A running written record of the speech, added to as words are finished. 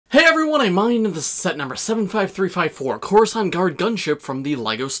everyone, I'm Mine, and this is set number 75354, Coruscant Guard Gunship from the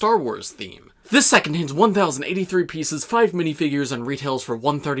LEGO Star Wars theme. This set contains 1,083 pieces, 5 minifigures, and retails for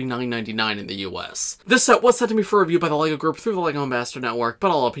 $139.99 in the US. This set was set to me for review by the LEGO Group through the LEGO Ambassador Network,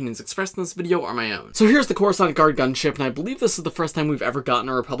 but all opinions expressed in this video are my own. So here's the Coruscant Guard Gunship, and I believe this is the first time we've ever gotten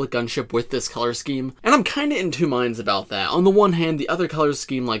a Republic gunship with this color scheme, and I'm kinda in two minds about that. On the one hand, the other color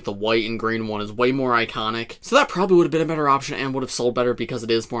scheme, like the white and green one, is way more iconic, so that probably would have been a better option and would have sold better because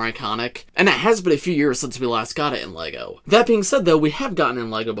it is more iconic, and it has been a few years since we last got it in LEGO. That being said though, we have gotten in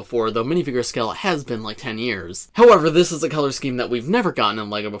LEGO before, though minifigure scale it has been like 10 years. However, this is a color scheme that we've never gotten in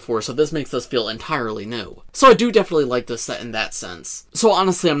LEGO before, so this makes this feel entirely new. So I do definitely like this set in that sense. So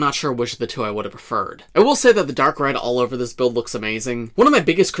honestly, I'm not sure which of the two I would have preferred. I will say that the dark red all over this build looks amazing. One of my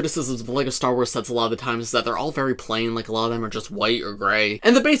biggest criticisms of the LEGO Star Wars sets a lot of the times is that they're all very plain, like a lot of them are just white or gray.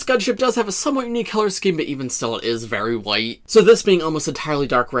 And the base gunship does have a somewhat unique color scheme, but even still it is very white. So this being almost entirely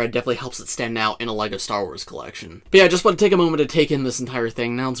dark red definitely helps it stand out in a LEGO Star Wars collection. But yeah, I just want to take a moment to take in this entire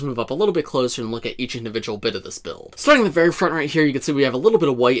thing. Now let's move up a little bit closer and look at each individual bit of this build. Starting at the very front right here, you can see we have a little bit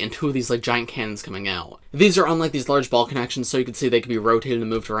of white and two of these like giant cannons coming out. These are unlike these large ball connections, so you can see they can be rotated and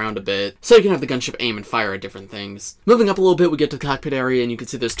moved around a bit, so you can have the gunship aim and fire at different things. Moving up a little bit, we get to the cockpit area, and you can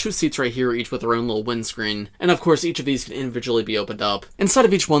see there's two seats right here, each with their own little windscreen, and of course each of these can individually be opened up. Inside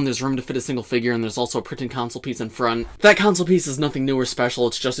of each one, there's room to fit a single figure, and there's also a printed console piece in front. That console piece is nothing new or special,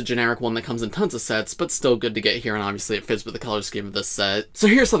 it's just a generic one that comes in tons of sets, but still good to get here, and obviously it fits with the color scheme of this set. So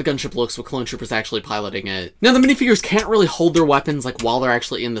here's how the gunship looks with clone troopers actually piloting it. Now the minifigures can't really hold their weapons like while they're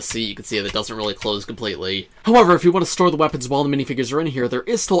actually in the seat. You can see that it doesn't really close completely. However, if you want to store the weapons while the minifigures are in here, there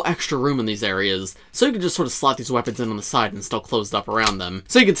is still extra room in these areas, so you can just sort of slot these weapons in on the side and still closed up around them.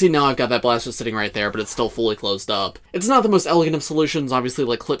 So you can see now I've got that blaster sitting right there, but it's still fully closed up. It's not the most elegant of solutions, obviously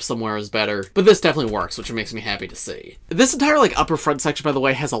like clip somewhere is better, but this definitely works, which makes me happy to see. This entire like upper front section, by the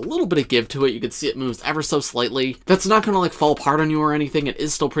way, has a little bit of give to it. You can see it moves ever so slightly. That's not gonna like fall apart on you or anything, it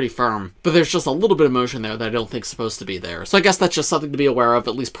is still pretty firm, but there's just a little bit of motion there that I don't think is supposed to be there. So I guess that's just something to be aware of,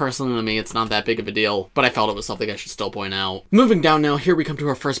 at least personally to me, it's not that big of a deal, but I felt it was something I should still point out. Moving down now, here we come to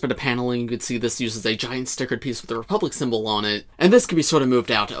our first bit of paneling. You can see this uses a giant stickered piece with the Republic symbol on it, and this can be sort of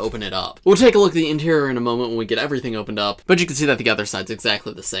moved out to open it up. We'll take a look at the interior in a moment when we get everything opened up, but you can see that the other side's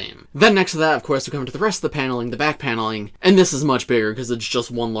exactly the same. Then next to that, of course, we come to the rest of the paneling, the back paneling, and this is much bigger because it's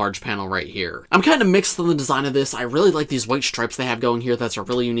just one large panel right here. I'm kind of mixed on the design of this. I really like these white stripes they have going here. That's a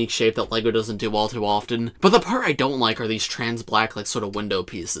really unique shape that LEGO doesn't do all too often, but the part I don't like are these trans black like sort of window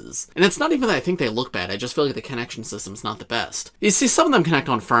pieces. And it's not even that I think they look bad, I just feel like the connection system's not the best. You see some of them connect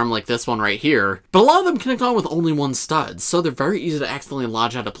on firm like this one right here, but a lot of them connect on with only one stud, so they're very easy to accidentally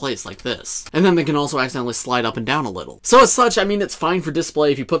lodge out of place like this. And then they can also accidentally slide up and down a little. So as such, I mean, it's fine for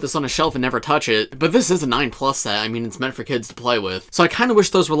display if you put this on a shelf and never touch it, but this is a 9+ set, I mean, it's meant for kids to play with. So I kind of wish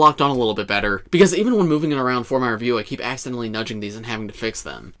those were locked on a little bit better, because even when moving it around for my review, I keep accidentally nudging these and having to fix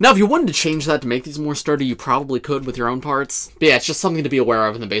them. Now if you wanted to change that to make these more sturdy, you probably could with your own parts, but yeah, it's just something to be aware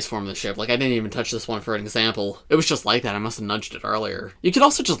of in the base form of the ship. Like, I didn't even touch this one for an example. It was just like that, I must have nudged it earlier. You could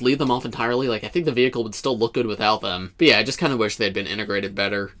also just leave them off entirely, like I think the vehicle would still look good without them. But yeah, I just kind of wish they had been integrated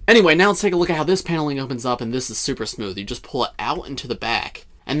better. Anyway, now let's take a look at how this paneling opens up, and this is super smooth. You just pull it out into the back,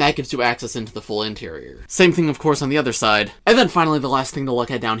 and that gives you access into the full interior. Same thing, of course, on the other side. And then finally, the last thing to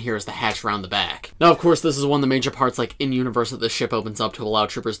look at down here is the hatch around the back. Now, of course, this is one of the major parts, like, in-universe that this ship opens up to allow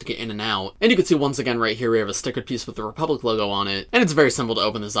troopers to get in and out. And you can see, once again, right here, we have a stickered piece with the Republic logo on it. And it's very simple to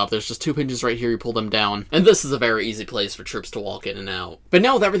open this up. There's just two hinges right here, you pull them down. And this is a very easy place for troops to walk in and out. But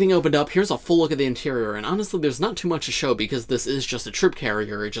now with everything opened up, here's a full look at the interior. And honestly, there's not too much to show because this is just a troop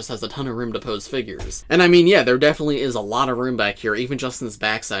carrier. It just has a ton of room to pose figures. And I mean, yeah, there definitely is a lot of room back here, even just in this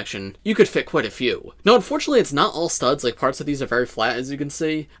back section. You could fit quite a few. Now, unfortunately, it's not all studs, like parts of these are very flat, as you can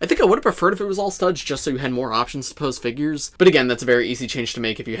see. I think I would have preferred if it was all studs, just so you had more options to pose figures, but again, that's a very easy change to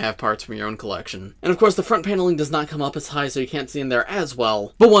make if you have parts from your own collection. And of course, the front paneling does not come up as high, so you can't see in there as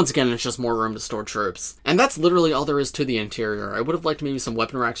well, but once again, it's just more room to store troops. And that's literally all there is to the interior. I would have liked maybe some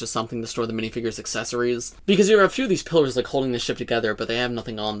weapon racks or something to store the minifigures' accessories, because you have a few of these pillars like holding the ship together, but they have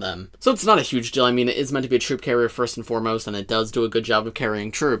nothing on them. So it's not a huge deal. I mean, it is meant to be a troop carrier first and foremost, and it does do a good job of carrying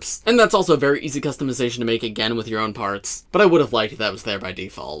troops. And that's also a very easy customization to make again with your own parts, but I would have liked if that was there by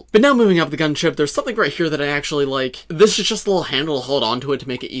default. But now moving up the gunship, there's something right here that I actually like. This is just a little handle to hold onto it to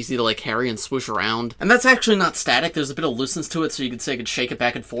make it easy to like carry and swoosh around. And that's actually not static, there's a bit of looseness to it, so you could say I could shake it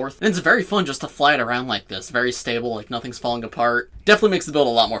back and forth. And it's very fun just to fly it around like this, very stable, like nothing's falling apart. Definitely makes the build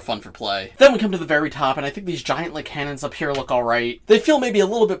a lot more fun for play. Then we come to the very top, and I think these giant like cannons up here look alright. They feel maybe a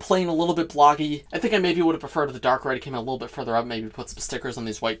little bit plain, a little bit blocky. I think I maybe would have preferred if the dark red came a little bit further up, maybe put some stickers stickers on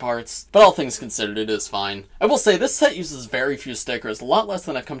these white parts, but all things considered, it is fine. I will say, this set uses very few stickers, a lot less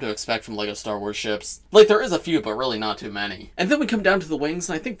than I've come to expect from LEGO Star Wars ships. Like, there is a few, but really not too many. And then we come down to the wings,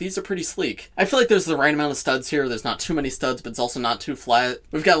 and I think these are pretty sleek. I feel like there's the right amount of studs here, there's not too many studs, but it's also not too flat.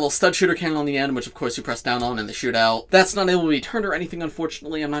 We've got a little stud shooter cannon on the end, which of course you press down on and they shoot out. That's not able to be turned or anything,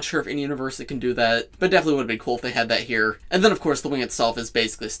 unfortunately. I'm not sure if any universe it can do that, but definitely would have been cool if they had that here. And then of course the wing itself is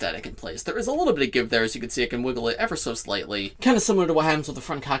basically static in place. There is a little bit of give there, as you can see I can wiggle it ever so slightly. Kind of similar to what happens with the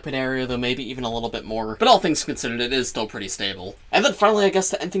front cockpit area, though maybe even a little bit more. But all things considered, it is still pretty stable. And then finally, I guess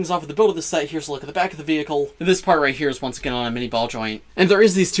to end things off with the build of the set, here's a look at the back of the vehicle. And this part right here is once again on a mini ball joint. And there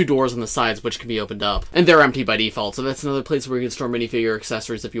is these two doors on the sides which can be opened up. And they're empty by default, so that's another place where you can store minifigure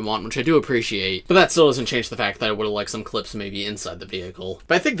accessories if you want, which I do appreciate. But that still doesn't change the fact that I would have liked some clips maybe inside the vehicle.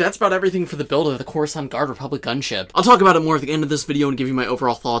 But I think that's about everything for the build of the Coruscant Guard Republic gunship. I'll talk about it more at the end of this video and give you my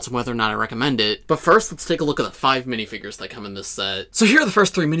overall thoughts on whether or not I recommend it. But first, let's take a look at the 5 minifigures that come in this set. So here are the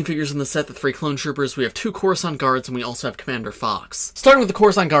first 3 minifigures in the set, the 3 clone troopers. We have 2 Coruscant Guards, and we also have Commander Fox. Starting with the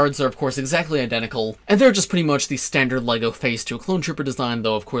Coruscant Guards, they're of course exactly identical, and they're just pretty much the standard LEGO Phase 2 clone trooper design,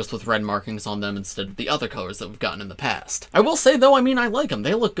 though of course with red markings on them instead of the other colors that we've gotten in the past. I will say though, I mean, I like them.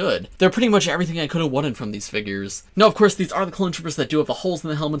 They look good. They're pretty much everything I could have wanted from these figures. Now of course these are the clone troopers that do have the holes in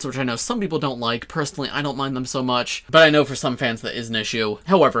the helmets, which I know some people don't like. Personally, I don't mind them so much, but I know for some fans that is an issue.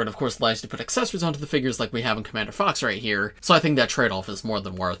 However, it of course allows you to put accessories onto the figures like we have in Commander Fox right here, so I think that trade-off is more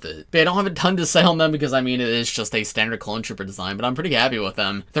than worth it. But I don't have a ton to say on them because I mean it is just a standard clone trooper design, but I'm pretty happy with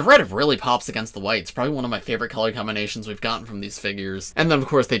them. The red really pops against the white. It's probably one of my favorite color combinations we've gotten from these figures. And then of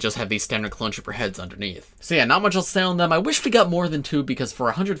course they just have these standard clone trooper heads underneath. So yeah, not much else to say on them. I wish we got more than 2 because for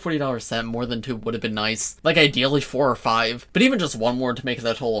a $140 set, more than 2 would have been nice. Like ideally 4 or 5, but even just 1 more to make it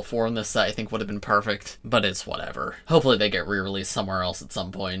a total of 4 in this set I think would have been perfect. But it's whatever. Hopefully they get re-released somewhere else at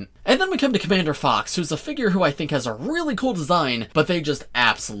some point. And then we come to Commander Fox, who's a figure who I think has a really cool design, but they just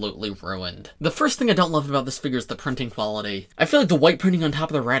absolutely ruined. The first thing I don't love about this figure is the printing quality. I feel like the white printing on top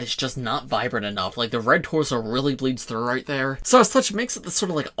of the red is just not vibrant enough. Like the red torso really bleeds through right there. So as such, it makes it this sort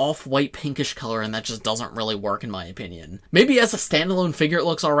of like off-white pinkish color, and that just doesn't really work in my opinion. Maybe as a standalone figure it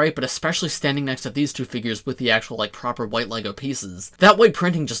looks alright, but especially standing next to these 2 figures with the actual like proper white LEGO pieces, that white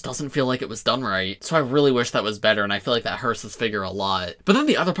printing just doesn't feel like it was done right. So I really wish that was better, and I feel like that hurts this figure a lot. But then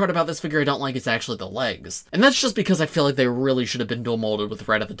the other part about this figure I don't like is actually the legs. And that's just because I feel like they really should have been dual molded with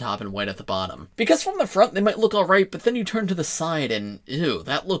red at the top and white at the bottom. Because from the front they might look alright, but then you turn to the side and ew,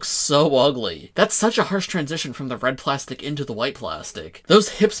 that looks so ugly. That's such a harsh transition from the red plastic into the white plastic. Those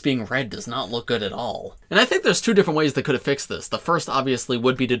hips being red does not look good at all. And I think there's 2 different ways they could have fixed this. The first obviously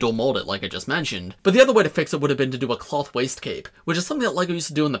would be to dual mold it like I just mentioned, but the other way to fix it would have been to do a cloth waist cape, which is something that LEGO used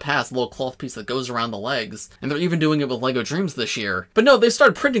to do in the past, a little cloth piece that goes around the legs, and they're even doing it with LEGO Dreams this year. But no, they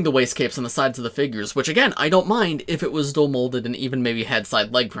started printing the waist capes on the sides of the figures, which again, I don't mind if it was dual molded and even maybe had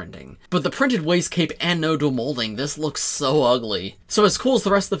side leg printing. But the printed waist cape and no dual molding, this looks so ugly. So as cool as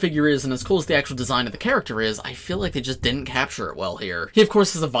the rest of the figure is, and as cool as the actual design of the character is, I feel like they just didn't capture it well here. He of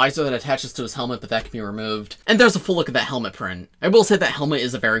course has a visor that attaches to his helmet, but that can be removed. And there's a full look at that helmet print. I will say that helmet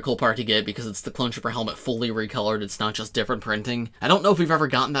is a very cool part to get because it's the clone trooper helmet fully recolored, it's not just different printing. I don't know if we've ever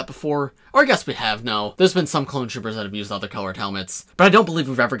gotten that before, or I guess we have, no. There's been some clone troopers that have used other colored helmets, but I don't believe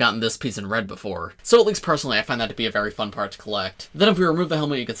we've ever gotten this piece in red before. So at least personally, I find that to be a very fun part to collect. Then if we remove the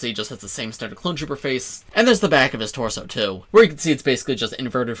helmet, you can see it just has the same standard clone trooper face, and there's the back of his torso too, where you can see it's basically just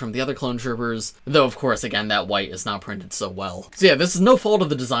inverted from the other clone troopers, though of course again that white is not printed so well. So yeah, this is no fault of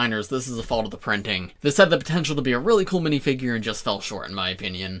the designers, this is a fault of the printing. This had the potential to be a really cool minifigure and just fell short in my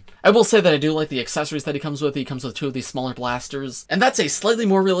opinion. I will say that I do like the accessories that he comes with. He comes with 2 of these smaller blasters, and that's a slightly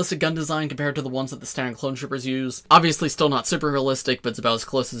more realistic gun design compared to the ones that the standard clone troopers use. Obviously still not super realistic, but it's about as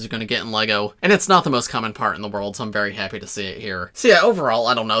close as you're gonna get in LEGO, and it's not the most common part in the world, so I'm very happy to see it here. So yeah, overall,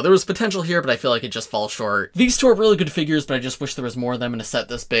 I don't know, there was potential here, but I feel like it just falls short. These 2 are really good figures, but I just wish there was more of them in a set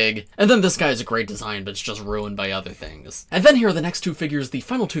this big. And then this guy is a great design, but it's just ruined by other things. And then here are the next 2 figures, the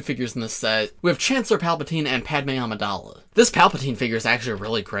final 2 figures in this set. We have Chancellor Palpatine and Padmé Amidala. This Palpatine figure is actually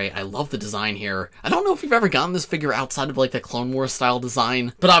really great. I love the design here. I don't know if you've ever gotten this figure outside of like the Clone Wars style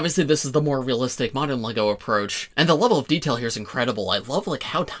design, but obviously this is the more realistic modern LEGO approach. And the level of detail here is incredible. I love like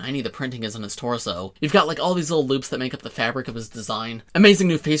how tiny the printing is on his torso. You've got like all these little loops that make up the fabric of his design. Amazing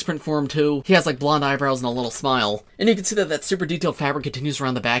new face print for him too. He has like blonde eyebrows and a little smile. And you can see that that super detailed fabric continues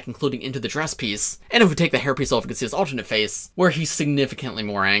around the back, including into the dress piece. And if we take the hairpiece off, you can see his alternate face, where he's significantly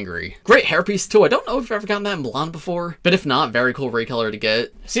more angry. Great hairpiece too. I don't know if you've ever gotten that in blonde before, but if not, very cool recolor to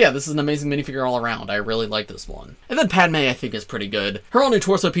get. So yeah, this is an amazing minifigure all around. I really like this one. And then Padmé I think is pretty good. Her all new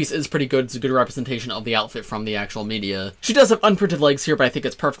torso piece is pretty good. It's a good representation of the outfit from the actual media. She does have unprinted legs here, but I think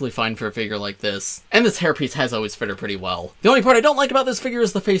it's perfectly fine for a figure like this. And this hairpiece has always fit her pretty well. The only part I don't like about this figure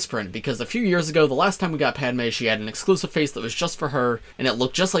is the face print, because a few years ago, the last time we got Padme, she had an exclusive face that was just for her, and it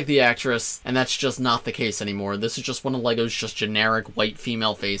looked just like the actress, and that's just not the case anymore. This is just one of LEGO's just generic white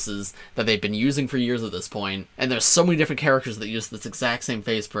female faces that they've been using for years at this point, and there's so many different characters that use this exact same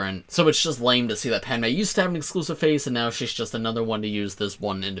face print, so it's just lame to see that Padme used to have an exclusive face, and now she's just another one to use this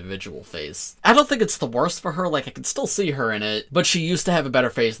one individual face. I don't think it's the worst for her, like I can still see her in it, but she used to have a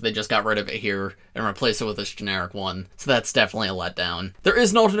better face, they just got rid of it here and replaced it with this generic one, so that's definitely a letdown. There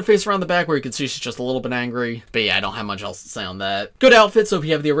is an alternate face around the back where you can see she's just a little bit angry, but yeah, I don't have much else to say on that. Good outfit, so if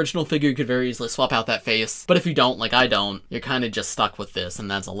you have the original figure, you could very easily swap out that face, but if you don't, like I don't, you're kind of just stuck with this, and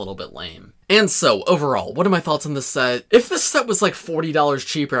that's a little bit lame. And so, overall, what are my thoughts on this set? If this set was like $40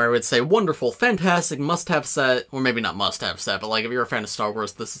 cheaper, I would say wonderful, fantastic, must-have set, or maybe not must-have set, but like if you're a fan of Star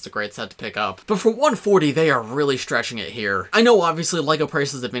Wars, this is a great set to pick up. But for $140, they are really stretching it here. I know obviously LEGO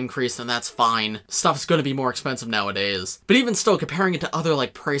prices have increased, and that's fine. Stuff's gonna be more expensive nowadays. But even still, comparing it to other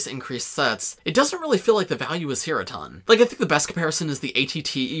like price increased sets, it doesn't really feel like the value is here a ton. Like I think the best comparison is the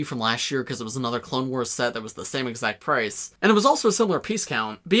ATTE from last year, because it was another Clone Wars set that was the same exact price. And it was also a similar piece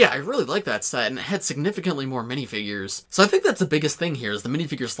count. But yeah, I really like that set, and it had significantly more minifigures. So I think that's the biggest thing here, is the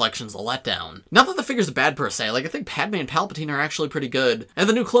minifigure selection's a letdown. Not that the figures are bad per se, like I think Padme and Palpatine are actually pretty good, and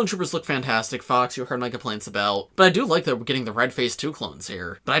the new clone troopers look fantastic. Fox, you heard my complaints about, but I do like that we're getting the Red Phase 2 clones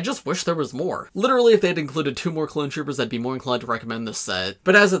here. But I just wish there was more. Literally, if they had included 2 more clone troopers, I'd be more inclined to recommend this set,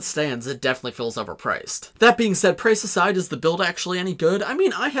 but as it stands, it definitely feels overpriced. That being said, price aside, is the build actually any good? I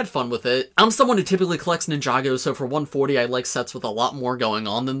mean, I had fun with it. I'm someone who typically collects Ninjagos, so for $140, I like sets with a lot more going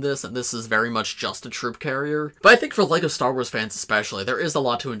on than this, and this is very much just a troop carrier. But I think for LEGO Star Wars fans especially, there is a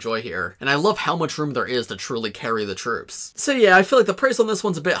lot to enjoy here, and I love how much room there is to truly carry the troops. So yeah, I feel like the price on this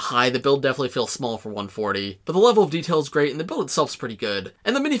one's a bit high, the build definitely feels small for $140, but the level of detail is great, and the build itself's pretty good.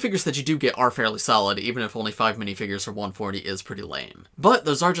 And the minifigures that you do get are fairly solid, even if only 5 minifigures for $140 is pretty lame. But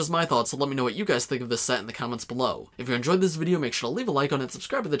those are just my thoughts, so let me know what you guys think of this set in the comments below. If you enjoyed this video, make sure to leave a like on it,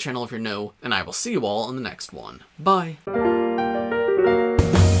 subscribe to the channel if you're new, and I will see you all in the next one. Bye!